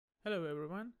Hello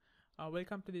everyone,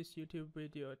 welcome to this YouTube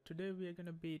video. Today we are going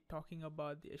to be talking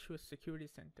about the Azure Security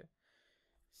Center.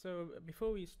 So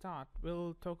before we start,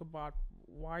 we'll talk about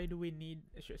why do we need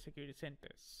Azure Security Center.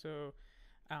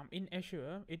 In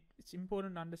Azure, it's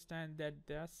important to understand that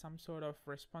there's some sort of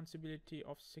responsibility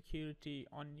of security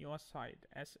on your side.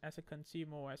 As a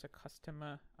consumer or as a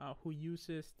customer who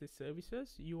uses the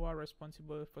services, you are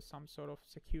responsible for some sort of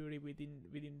security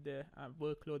within the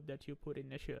workload that you put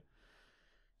in Azure.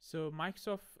 So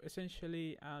Microsoft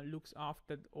essentially looks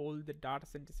after all the data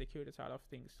center security side of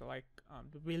things, so like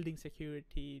the building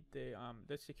security,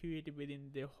 the security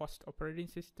within the host operating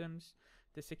systems,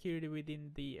 the security within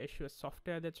the Azure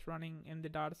software that's running in the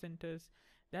data centers.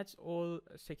 That's all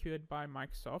secured by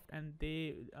Microsoft, and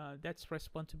that's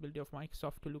responsibility of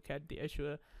Microsoft to look at the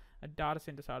Azure data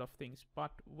center side of things.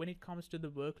 But when it comes to the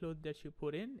workload that you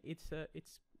put in, it's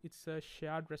a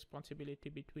shared responsibility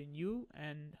between you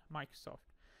and Microsoft.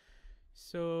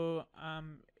 So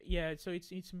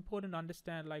it's important to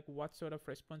understand like what sort of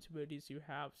responsibilities you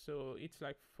have. So it's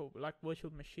like for like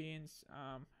virtual machines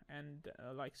and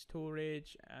like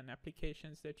storage and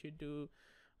applications that you do.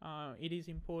 It is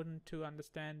important to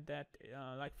understand that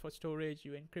like for storage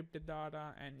you encrypt the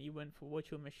data, and even for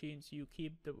virtual machines you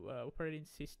keep the operating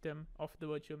system of the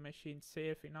virtual machine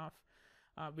safe enough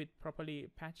with properly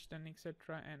patched and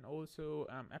etc. And also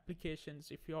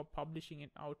applications, if you're publishing it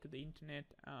out to the internet,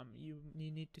 you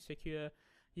need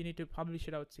to publish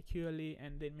it out securely,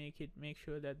 and then make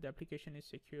sure that the application is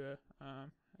secure,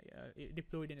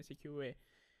 deployed in a secure way.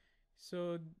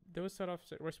 So those sort of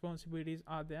responsibilities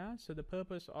are there. So the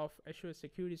purpose of Azure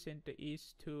Security Center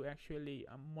is to actually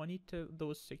monitor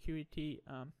those security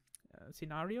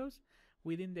scenarios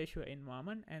within the Azure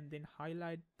environment, and then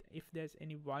highlight if there's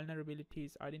any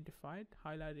vulnerabilities identified,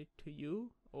 highlight it to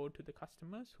you or to the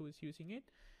customers who is using it,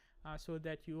 so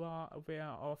that you are aware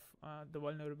of the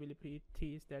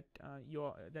vulnerabilities that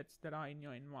are in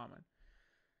your environment.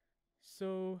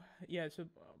 So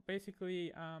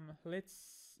basically, let's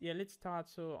start.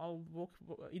 So I'll walk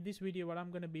in this video. What I'm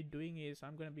going to be doing is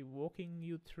I'm going to be walking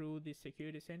you through the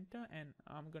security center, and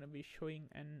I'm going to be showing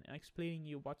and explaining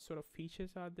you what sort of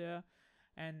features are there,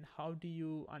 and how do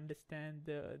you understand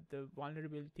the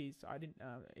vulnerabilities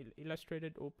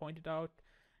illustrated or pointed out,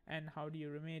 and how do you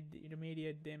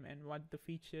remediate them, and what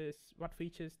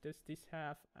features does this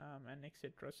have, and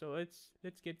etc. So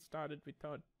let's get started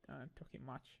without talking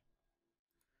much.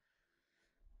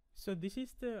 So this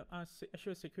is the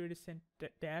Azure Security Center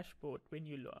dashboard when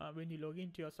you log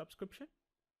into your subscription.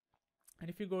 And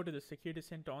if you go to the Security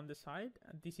Center on the side,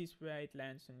 this is where it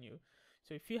lands on you.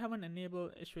 So if you haven't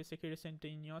enabled Azure Security Center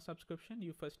in your subscription,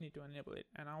 you first need to enable it,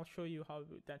 and I'll show you how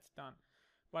that's done.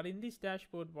 But in this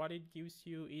dashboard, what it gives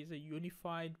you is a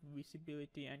unified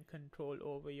visibility and control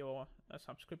over your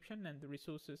subscription and the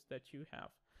resources that you have.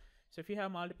 So if you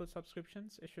have multiple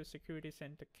subscriptions, Azure Security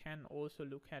Center can also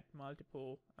look at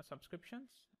multiple subscriptions.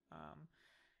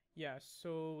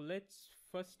 So let's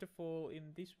first of all,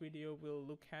 in this video, we'll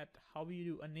look at how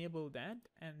you enable that,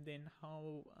 and then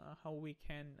how we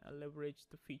can leverage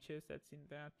the features that's in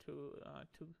there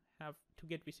to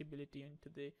get visibility into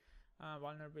the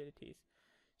vulnerabilities.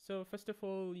 So first of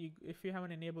all, if you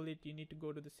haven't enabled it, you need to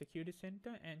go to the Security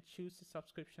Center and choose the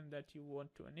subscription that you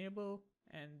want to enable.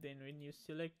 And then when you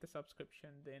select the subscription,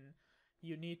 then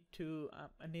you need to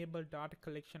enable data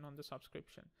collection on the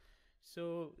subscription.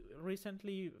 So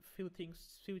recently,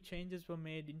 few changes were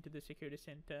made into the Security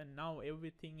Center, and now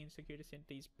everything in Security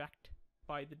Center is backed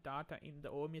by the data in the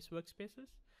OMS workspaces.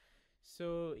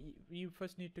 So you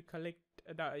first need to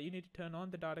you need to turn on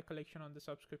the data collection on the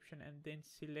subscription, and then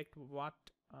select what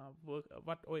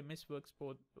OMS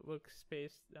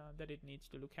workspace that it needs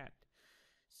to look at.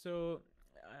 So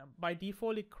by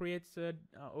default, it creates a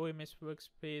OMS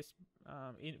workspace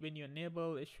when you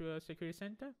enable Azure Security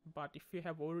Center. But if you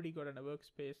have already got a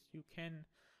workspace, you can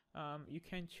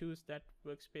choose that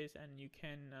workspace, and you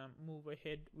can move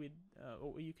ahead with,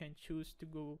 or you can choose to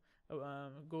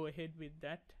go ahead with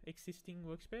that existing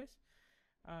workspace.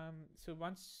 So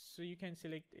you can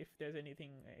select if there's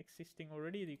anything existing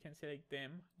already, you can select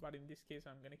them. But in this case,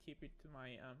 I'm going to keep it to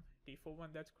my default one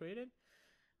that's created.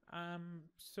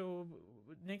 So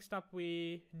next up,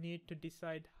 we need to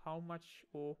decide how much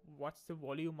or what's the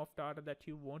volume of data that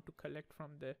you want to collect from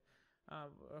the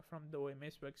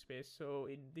OMS workspace. So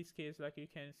in this case, like, you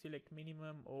can select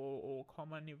minimum or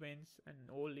common events and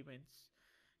all events.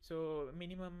 So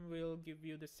minimum will give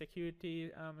you the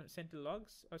security center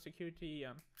logs or security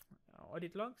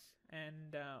audit logs,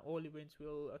 and all events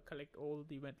will collect all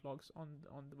the event logs on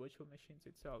the virtual machines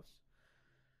itself.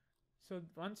 So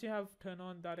once you have turned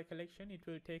on data collection, it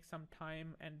will take some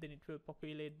time, and then it will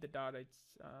populate the data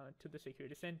to the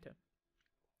security center.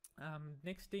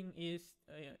 Next thing is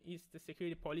the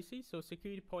security policy. So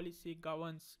security policy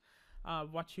governs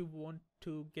what you want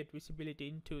to get visibility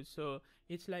into. So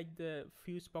it's like the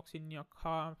fuse box in your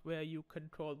car, where you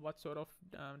control what sort of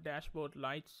dashboard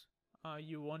lights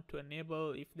you want to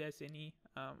enable if there's any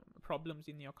problems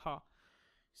in your car.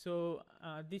 So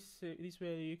this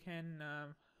way you can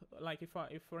like if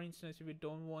for instance, if you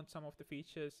don't want some of the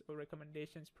features or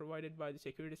recommendations provided by the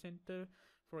security center,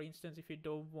 for instance, if you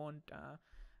don't want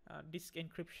disk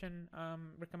encryption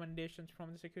recommendations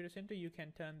from the security center, you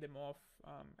can turn them off,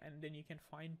 and then you can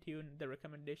fine tune the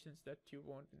recommendations that you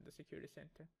want in the security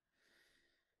center.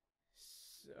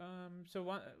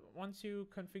 Once you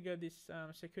configure this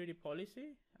security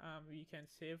policy, you can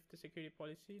save the security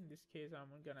policy. In this case, I'm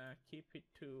gonna keep it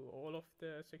to all of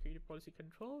the security policy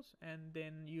controls, and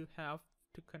then you have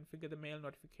to configure the mail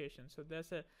notification. So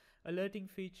there's a alerting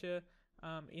feature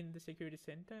in the security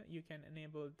center. You can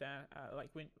enable that, like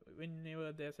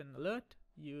whenever there's an alert,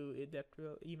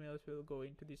 emails will go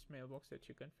into this mailbox that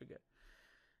you configure.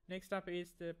 Next up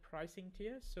is the pricing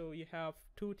tier. So you have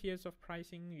two tiers of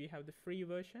pricing. We have the free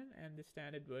version and the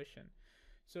standard version.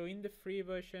 So in the free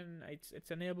version,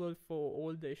 it's enabled for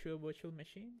all the Azure virtual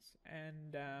machines,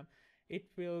 and it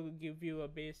will give you a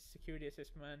base security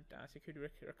assessment, security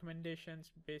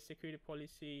recommendations, base security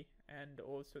policy, and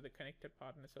also the connected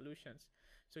partner solutions.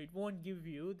 So it won't give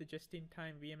you the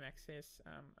just-in-time VM access,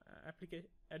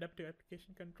 adaptive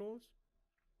application controls,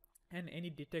 and any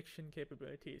detection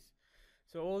capabilities.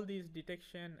 So all these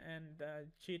detection and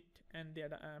cheat and the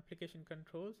application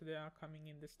controls, they are coming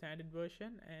in the standard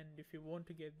version, and if you want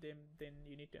to get them, then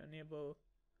you need to enable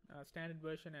standard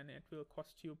version, and it will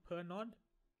cost you per node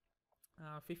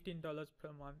 $15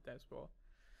 per month as well.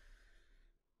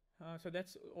 So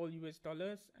that's all US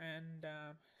dollars, and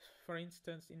for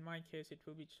instance, in my case, it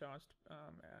will be charged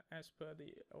as per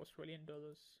the Australian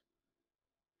dollars.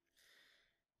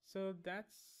 So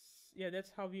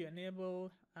that's how you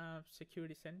enable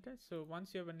security center. So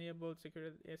once you have enabled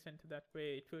security center that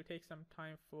way, it will take some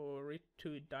time for it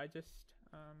to digest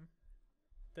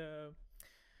the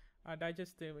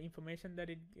information that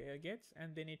it gets,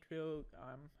 and then it will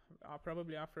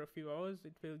probably after a few hours,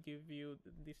 it will give you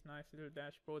this nice little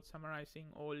dashboard summarizing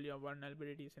all your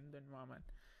vulnerabilities in the environment.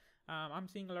 I'm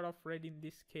seeing a lot of red in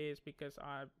this case because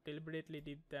I deliberately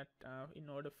did that in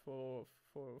order for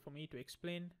me to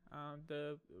explain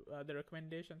the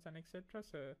recommendations and etc.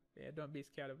 So yeah, don't be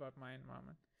scared about my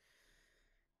environment.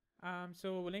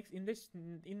 So next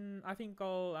I think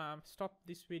I'll stop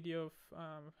this video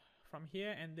from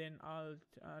here, and then I'll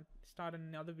start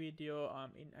another video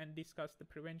and discuss the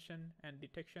prevention and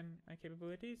detection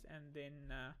capabilities, and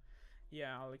then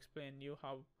I'll explain you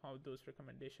how those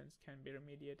recommendations can be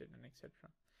remediated and etc.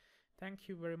 Thank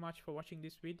you very much for watching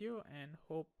this video, and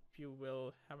hope you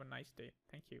will have a nice day.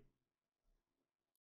 Thank you.